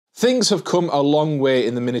Things have come a long way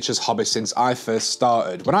in the miniatures hobby since I first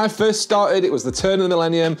started. When I first started, it was the turn of the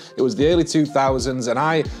millennium, it was the early 2000s, and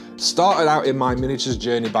I started out in my miniatures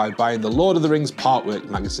journey by buying the Lord of the Rings Partwork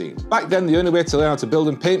magazine. Back then, the only way to learn how to build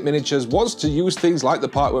and paint miniatures was to use things like the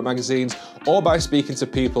Partwork magazines or by speaking to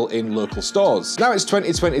people in local stores. Now it's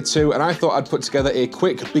 2022, and I thought I'd put together a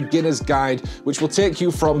quick beginner's guide which will take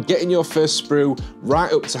you from getting your first sprue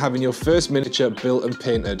right up to having your first miniature built and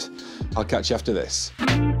painted. I'll catch you after this.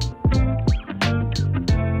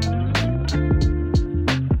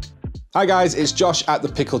 Hi guys, it's Josh at the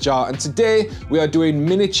Pickle Jar, and today we are doing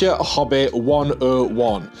Miniature Hobby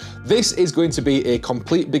 101. This is going to be a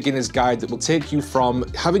complete beginner's guide that will take you from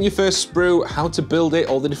having your first sprue, how to build it,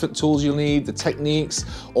 all the different tools you'll need, the techniques,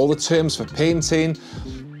 all the terms for painting,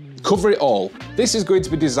 cover it all. This is going to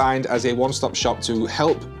be designed as a one-stop shop to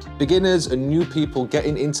help beginners and new people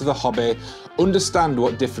getting into the hobby understand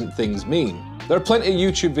what different things mean. There are plenty of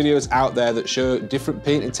YouTube videos out there that show different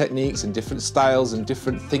painting techniques and different styles and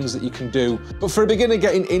different things that you can do. But for a beginner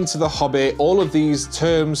getting into the hobby, all of these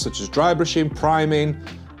terms such as dry brushing, priming,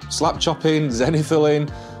 slap chopping, zenithal-ing,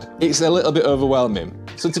 it's a little bit overwhelming.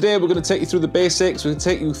 So today we're going to take you through the basics, we're going to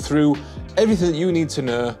take you through everything that you need to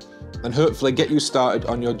know and hopefully get you started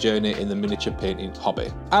on your journey in the miniature painting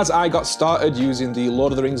hobby. As I got started using the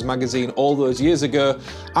Lord of the Rings magazine all those years ago,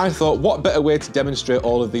 I thought what better way to demonstrate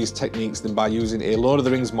all of these techniques than by using a Lord of the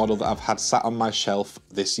Rings model that I've had sat on my shelf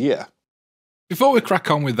this year. Before we crack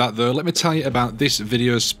on with that though, let me tell you about this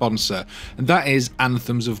video's sponsor, and that is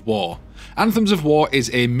Anthems of War. Anthems of War is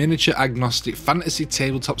a miniature agnostic fantasy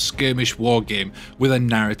tabletop skirmish war game with a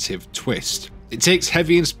narrative twist. It takes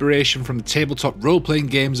heavy inspiration from the tabletop role-playing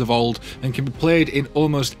games of old and can be played in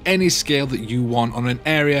almost any scale that you want on an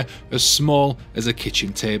area as small as a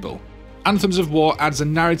kitchen table. Anthems of War adds a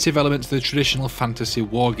narrative element to the traditional fantasy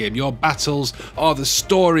wargame. Your battles are the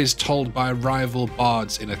stories told by rival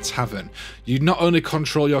bards in a tavern. You not only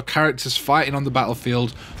control your characters fighting on the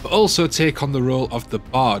battlefield, but also take on the role of the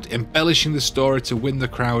bard, embellishing the story to win the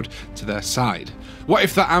crowd to their side. What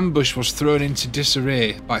if that ambush was thrown into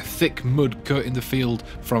disarray by thick mud coating the field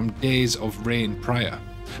from days of rain prior?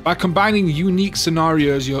 By combining unique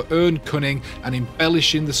scenarios, your own cunning, and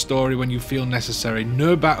embellishing the story when you feel necessary,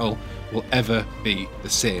 no battle will ever be the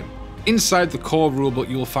same. Inside the core rulebook,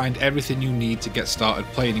 you will find everything you need to get started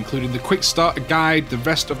playing, including the quick starter guide, the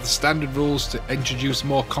rest of the standard rules to introduce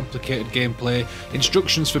more complicated gameplay,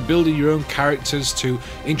 instructions for building your own characters to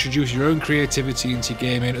introduce your own creativity into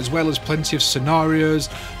gaming, as well as plenty of scenarios,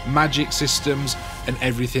 magic systems, and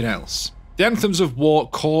everything else. The Anthems of War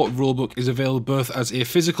core rulebook is available both as a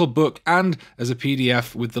physical book and as a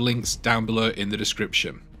PDF, with the links down below in the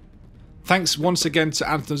description. Thanks once again to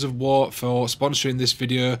Anthems of War for sponsoring this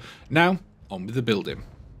video. Now, on with the building.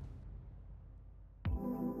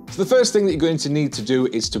 So the first thing that you're going to need to do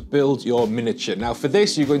is to build your miniature. Now for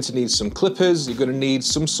this, you're going to need some clippers, you're going to need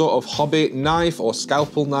some sort of hobby knife or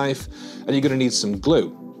scalpel knife, and you're going to need some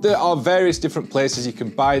glue. There are various different places you can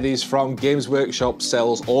buy these from. Games Workshop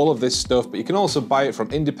sells all of this stuff, but you can also buy it from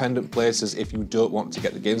independent places if you don't want to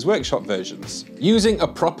get the Games Workshop versions. Using a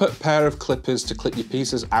proper pair of clippers to clip your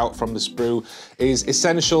pieces out from the sprue is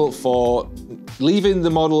essential for leaving the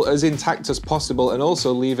model as intact as possible and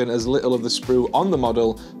also leaving as little of the sprue on the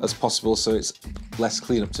model as possible so it's less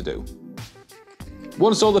cleanup to do.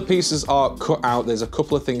 Once all the pieces are cut out, there's a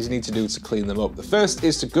couple of things you need to do to clean them up. The first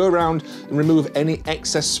is to go around and remove any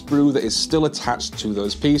excess sprue that is still attached to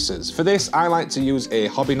those pieces. For this, I like to use a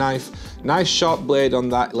hobby knife. Nice sharp blade on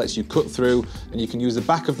that lets you cut through, and you can use the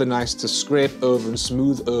back of the knife to scrape over and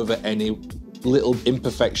smooth over any little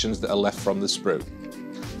imperfections that are left from the sprue.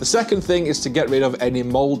 The second thing is to get rid of any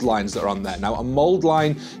mold lines that are on there. Now, a mold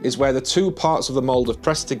line is where the two parts of the mold are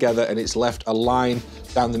pressed together and it's left a line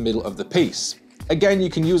down the middle of the piece. Again, you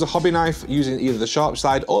can use a hobby knife using either the sharp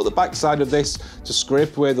side or the back side of this to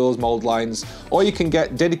scrape away those mold lines, or you can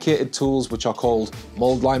get dedicated tools which are called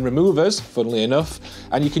mold line removers, funnily enough,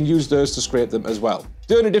 and you can use those to scrape them as well.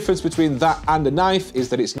 The only difference between that and a knife is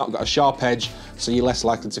that it's not got a sharp edge, so you're less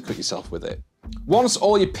likely to cut yourself with it. Once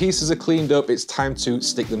all your pieces are cleaned up, it's time to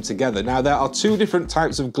stick them together. Now, there are two different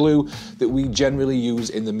types of glue that we generally use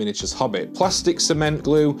in the miniatures hobby: plastic cement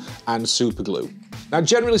glue and super glue. Now,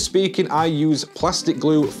 generally speaking, I use plastic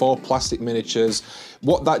glue for plastic miniatures.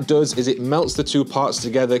 What that does is it melts the two parts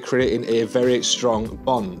together, creating a very strong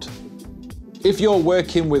bond. If you're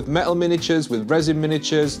working with metal miniatures, with resin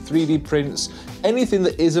miniatures, 3D prints, anything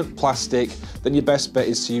that isn't plastic, then your best bet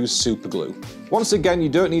is to use super glue. Once again, you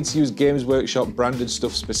don't need to use Games Workshop branded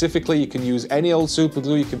stuff specifically. You can use any old super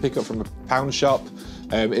glue you can pick up from a pound shop.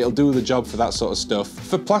 It'll do the job for that sort of stuff.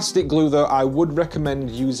 For plastic glue though, I would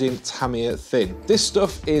recommend using Tamiya Thin. This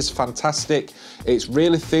stuff is fantastic. It's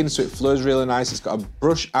really thin, so it flows really nice. It's got a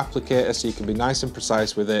brush applicator, so you can be nice and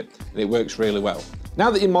precise with it, and it works really well. Now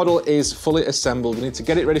that your model is fully assembled, we need to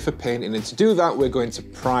get it ready for painting, and to do that, we're going to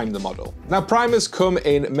prime the model. Now, primers come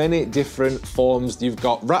in many different forms. You've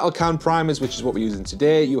got rattle can primers, which is what we're using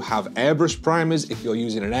today. You have airbrush primers if you're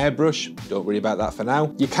using an airbrush. Don't worry about that for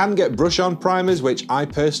now. You can get brush-on primers, which I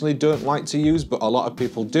personally don't like to use, but a lot of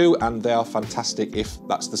people do, and they are fantastic if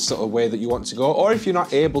that's the sort of way that you want to go, or if you're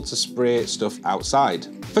not able to spray stuff outside.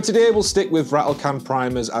 For today, we'll stick with rattle can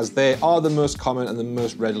primers as they are the most common and the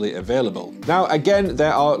most readily available. Now, again,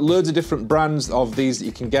 there are loads of different brands of these that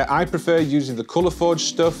you can get. I prefer using the Colourforge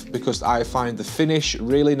stuff because I find the finish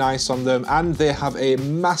really nice on them, and they have a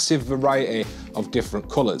massive variety of different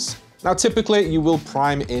colours. Now, typically you will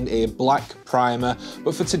prime in a black primer,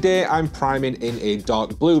 but for today I'm priming in a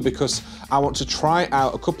dark blue because I want to try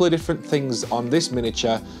out a couple of different things on this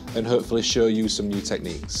miniature and hopefully show you some new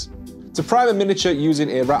techniques. To prime a miniature using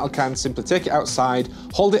a rattle can, simply take it outside,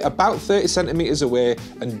 hold it about 30 centimeters away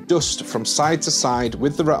and dust from side to side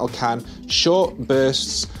with the rattle can, short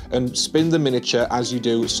bursts, and spin the miniature as you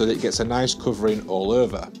do so that it gets a nice covering all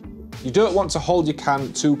over. You don't want to hold your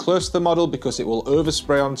can too close to the model because it will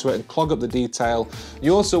overspray onto it and clog up the detail.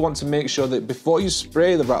 You also want to make sure that before you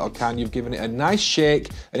spray the rattle can, you've given it a nice shake,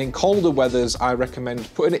 and in colder weathers, I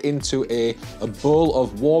recommend putting it into a bowl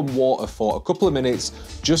of warm water for a couple of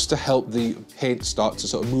minutes just to help the paint start to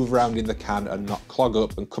sort of move around in the can and not clog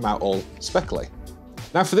up and come out all speckly.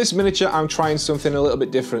 Now for this miniature, I'm trying something a little bit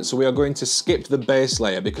different, so we are going to skip the base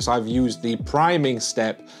layer because I've used the priming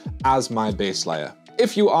step as my base layer.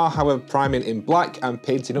 If you are, however, priming in black and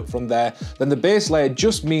painting up from there, then the base layer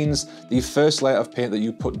just means the first layer of paint that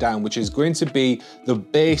you put down, which is going to be the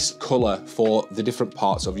base color for the different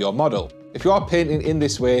parts of your model. If you are painting in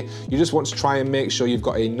this way, you just want to try and make sure you've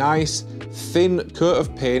got a nice thin coat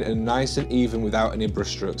of paint and nice and even without any brush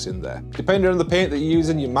strokes in there. Depending on the paint that you're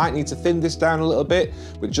using, you might need to thin this down a little bit,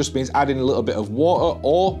 which just means adding a little bit of water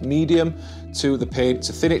or medium to the paint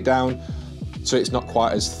to thin it down so it's not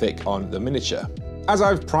quite as thick on the miniature. As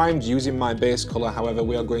I've primed using my base color, however,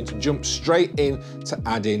 we are going to jump straight in to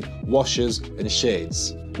adding washes and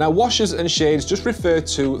shades. Now, washes and shades just refer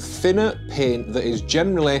to thinner paint that is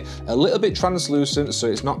generally a little bit translucent, so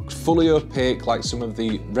it's not fully opaque like some of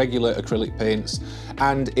the regular acrylic paints,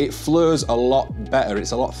 and it flows a lot better.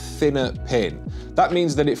 It's a lot thinner paint. That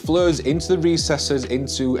means that it flows into the recesses,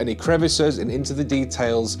 into any crevices, and into the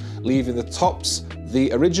details, leaving the tops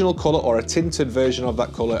the original color or a tinted version of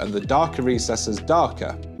that color and the darker recesses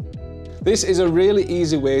darker. This is a really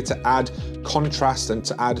easy way to add contrast and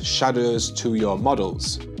to add shadows to your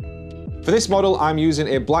models. For this model, I'm using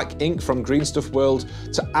a black ink from Green Stuff World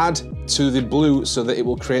to add to the blue so that it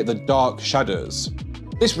will create the dark shadows.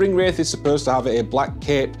 This ring wraith is supposed to have a black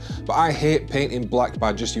cape, but I hate painting black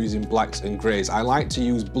by just using blacks and greys. I like to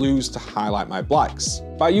use blues to highlight my blacks.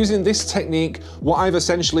 By using this technique, what I've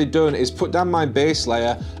essentially done is put down my base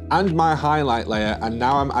layer and my highlight layer, and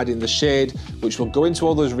now I'm adding the shade, which will go into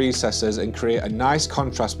all those recesses and create a nice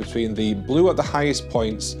contrast between the blue at the highest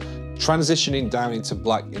points, transitioning down into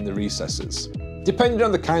black in the recesses. Depending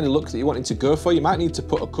on the kind of look that you're wanting to go for, you might need to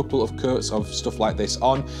put a couple of coats of stuff like this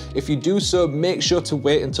on. If you do so, make sure to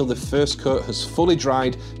wait until the first coat has fully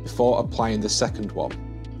dried before applying the second one.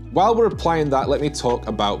 While we're applying that, let me talk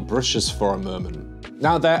about brushes for a moment.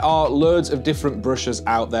 Now, there are loads of different brushes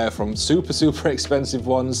out there, from super expensive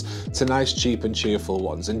ones to nice, cheap and cheerful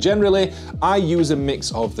ones. And generally, I use a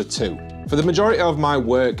mix of the two. For the majority of my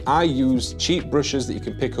work, I use cheap brushes that you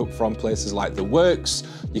can pick up from places like The Works.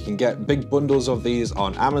 You can get big bundles of these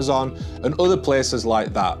on Amazon and other places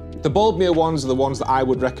like that. The Boldmere ones are the ones that I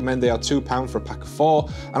would recommend. They are £2 for a pack of 4,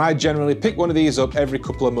 and I generally pick one of these up every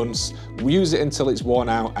couple of months, use it until it's worn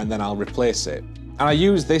out, and then I'll replace it. And I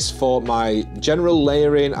use this for my general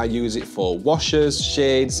layering. I use it for washes,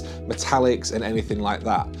 shades, metallics, and anything like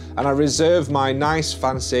that. And I reserve my nice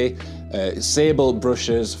fancy sable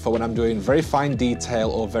brushes for when I'm doing very fine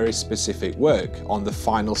detail or very specific work on the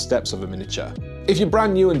final steps of a miniature. If you're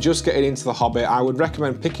brand new and just getting into the hobby, I would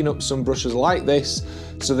recommend picking up some brushes like this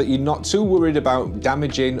so that you're not too worried about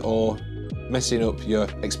damaging or messing up your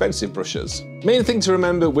expensive brushes. Main thing to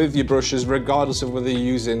remember with your brushes, regardless of whether you're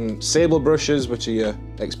using sable brushes, which are your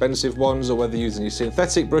expensive ones, or whether you're using your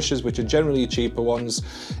synthetic brushes, which are generally your cheaper ones,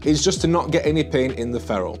 is just to not get any paint in the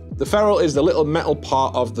ferrule. The ferrule is the little metal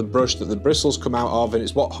part of the brush that the bristles come out of, and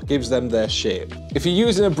it's what gives them their shape. If you're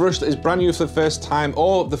using a brush that is brand new for the first time,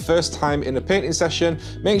 or the first time in a painting session,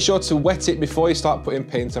 make sure to wet it before you start putting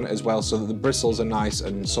paint on it as well, so that the bristles are nice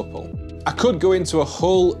and supple. I could go into a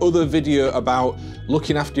whole other video about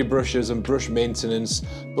looking after your brushes and brush maintenance,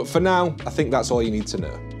 but for now, I think that's all you need to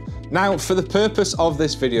know. Now, for the purpose of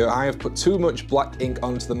this video, I have put too much black ink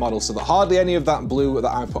onto the model so that hardly any of that blue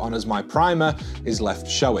that I put on as my primer is left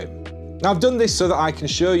showing. Now, I've done this so that I can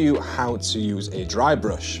show you how to use a dry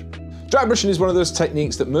brush. Dry brushing is one of those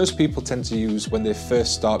techniques that most people tend to use when they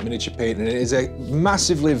first start miniature painting, and it is a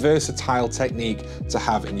massively versatile technique to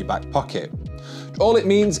have in your back pocket. All it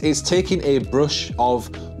means is taking a brush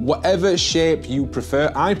of whatever shape you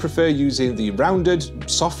prefer. I prefer using the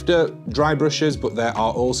rounded, softer dry brushes, but there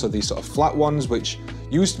are also these sort of flat ones, which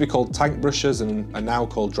used to be called tank brushes and are now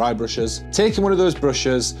called dry brushes. Taking one of those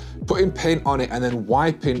brushes, putting paint on it, and then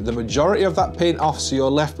wiping the majority of that paint off so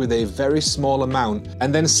you're left with a very small amount,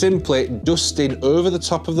 and then simply dusting over the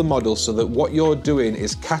top of the model so that what you're doing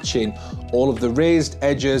is catching all of the raised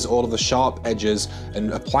edges, all of the sharp edges,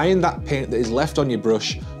 and applying that paint that is left on your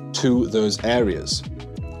brush to those areas.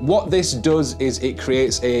 What this does is it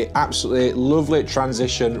creates a absolutely lovely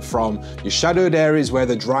transition from your shadowed areas where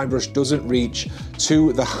the dry brush doesn't reach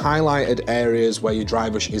to the highlighted areas where your dry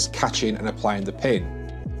brush is catching and applying the paint.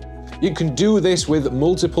 You can do this with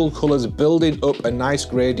multiple colors, building up a nice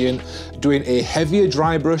gradient, doing a heavier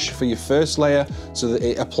dry brush for your first layer so that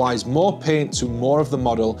it applies more paint to more of the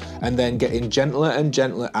model, and then getting gentler and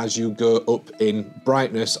gentler as you go up in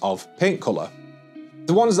brightness of paint color.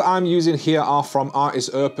 The ones that I'm using here are from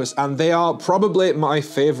Artist Opus, and they are probably my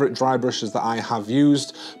favorite dry brushes that I have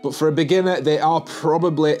used, but for a beginner, they are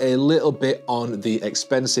probably a little bit on the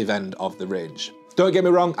expensive end of the range. Don't get me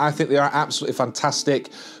wrong, I think they are absolutely fantastic,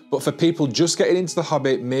 but for people just getting into the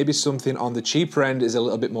hobby, maybe something on the cheaper end is a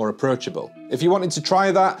little bit more approachable. If you wanted to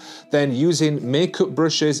try that, then using makeup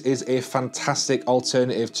brushes is a fantastic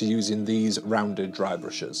alternative to using these rounded dry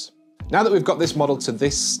brushes. Now that we've got this model to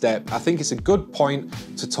this step, I think it's a good point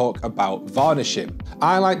to talk about varnishing.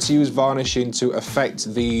 I like to use varnishing to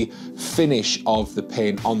affect the finish of the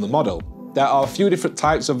paint on the model. There are a few different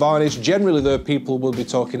types of varnish. Generally though, people will be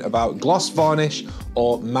talking about gloss varnish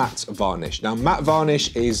or matte varnish. Now, matte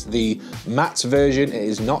varnish is the matte version. It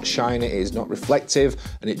is not shiny, it is not reflective,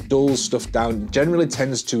 and it dulls stuff down. Generally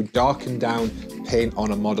tends to darken down paint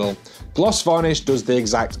on a model. Gloss varnish does the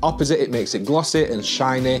exact opposite. It makes it glossy and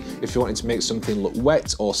shiny. If you wanted to make something look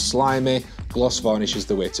wet or slimy, gloss varnish is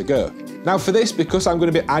the way to go. Now for this, because I'm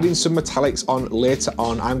going to be adding some metallics on later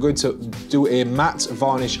on, I'm going to do a matte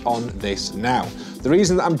varnish on this now. The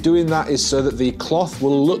reason that I'm doing that is so that the cloth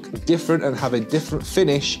will look different and have a different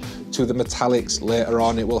finish to the metallics later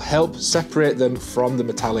on. It will help separate them from the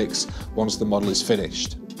metallics once the model is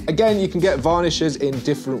finished. Again, you can get varnishes in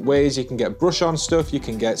different ways. You can get brush on stuff, you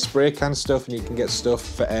can get spray can stuff, and you can get stuff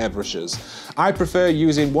for airbrushes. I prefer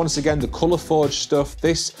using, once again, the Colour Forge stuff.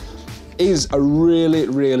 This is a really,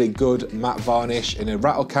 really good matte varnish in a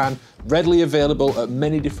rattle can, readily available at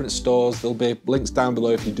many different stores. There'll be links down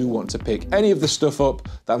below if you do want to pick any of the stuff up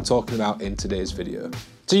that I'm talking about in today's video.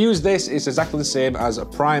 To use this, it's exactly the same as a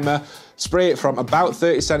primer. Spray it from about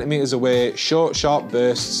 30 centimeters away, short, sharp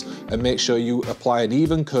bursts, and make sure you apply an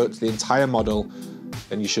even coat to the entire model,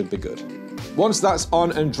 and you should be good. Once that's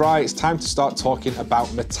on and dry, it's time to start talking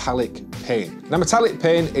about metallic paint. Now, metallic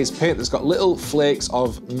paint is paint that's got little flakes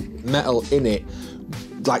of metal in it,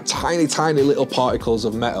 like tiny, tiny little particles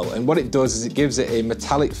of metal. And what it does is it gives it a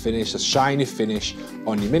metallic finish, a shiny finish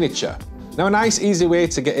on your miniature. Now, a nice easy way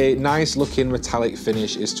to get a nice looking metallic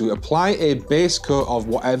finish is to apply a base coat of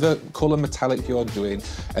whatever color metallic you're doing,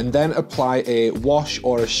 and then apply a wash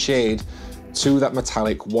or a shade to that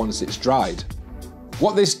metallic once it's dried.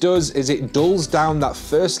 What this does is it dulls down that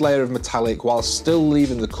first layer of metallic while still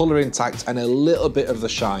leaving the color intact and a little bit of the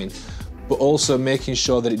shine, but also making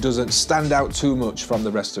sure that it doesn't stand out too much from the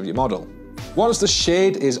rest of your model. Once the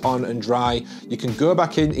shade is on and dry, you can go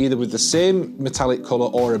back in either with the same metallic color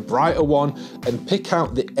or a brighter one and pick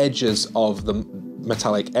out the edges of the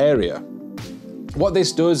metallic area. What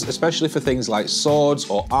this does, especially for things like swords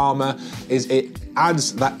or armor, is it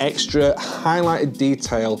adds that extra highlighted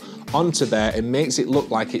detail onto there and makes it look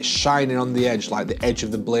like it's shining on the edge, like the edge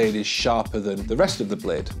of the blade is sharper than the rest of the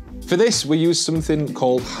blade. For this, we use something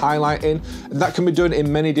called highlighting, and that can be done in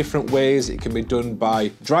many different ways. It can be done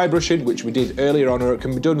by dry brushing, which we did earlier on, or it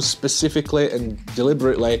can be done specifically and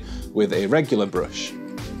deliberately with a regular brush.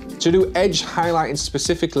 To do edge highlighting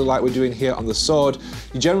specifically like we're doing here on the sword,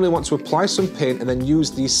 you generally want to apply some paint and then use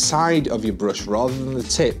the side of your brush rather than the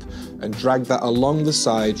tip and drag that along the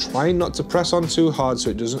side, trying not to press on too hard so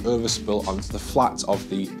it doesn't overspill onto the flat of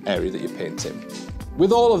the area that you're painting.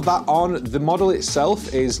 With all of that on, the model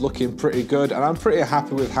itself is looking pretty good and I'm pretty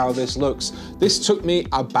happy with how this looks. This took me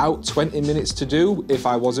about 20 minutes to do if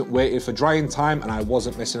I wasn't waiting for drying time and I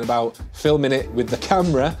wasn't messing about filming it with the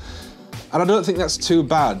camera. And I don't think that's too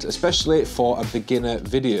bad, especially for a beginner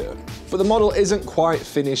video. But the model isn't quite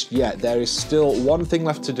finished yet. There is still one thing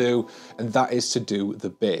left to do, and that is to do the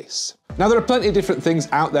base. Now, there are plenty of different things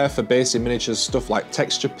out there for base in miniatures, stuff like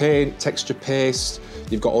texture paint, texture paste.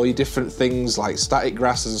 You've got all your different things like static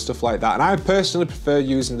grasses and stuff like that. And I personally prefer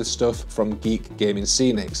using the stuff from Geek Gaming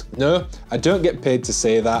Scenics. No, I don't get paid to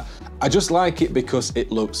say that. I just like it because it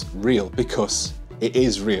looks real, because it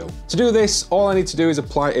is real. To do this, all I need to do is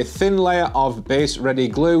apply a thin layer of base ready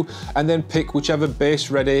glue and then pick whichever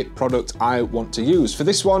base ready product I want to use. For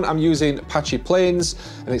this one, I'm using Patchy Plains,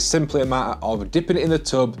 and it's simply a matter of dipping it in the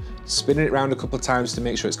tub, spinning it around a couple of times to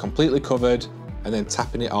make sure it's completely covered, and then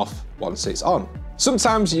tapping it off once it's on.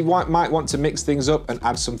 Sometimes you might want to mix things up and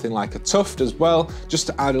add something like a tuft as well, just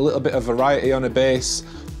to add a little bit of variety on a base,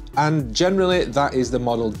 and generally that is the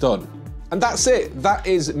model done. And that's it, that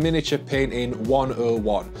is miniature painting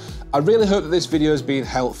 101. I really hope that this video has been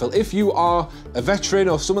helpful. If you are a veteran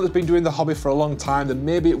or someone that's been doing the hobby for a long time, then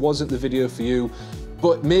maybe it wasn't the video for you,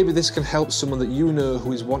 but maybe this can help someone that you know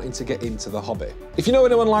who is wanting to get into the hobby. If you know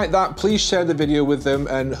anyone like that, please share the video with them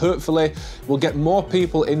and hopefully we'll get more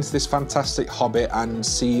people into this fantastic hobby and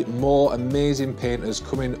see more amazing painters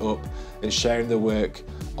coming up and sharing their work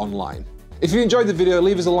online. If you enjoyed the video,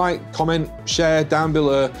 leave us a like, comment, share down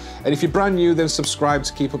below. And if you're brand new, then subscribe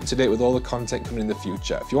to keep up to date with all the content coming in the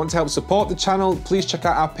future. If you want to help support the channel, please check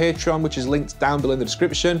out our Patreon, which is linked down below in the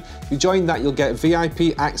description. If you join that, you'll get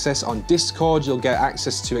VIP access on Discord, you'll get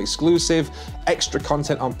access to exclusive, extra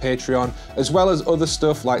content on Patreon, as well as other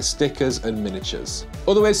stuff like stickers and miniatures.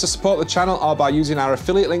 Other ways to support the channel are by using our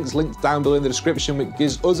affiliate links linked down below in the description, which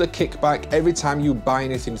gives us a kickback every time you buy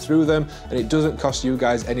anything through them, and it doesn't cost you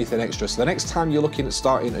guys anything extra. So the next time you're looking at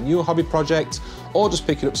starting a new hobby project or just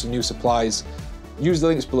picking up some new supplies, use the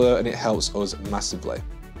links below and it helps us massively.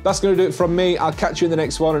 That's going to do it from me. I'll catch you in the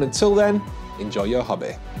next one, and until then, enjoy your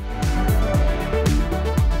hobby.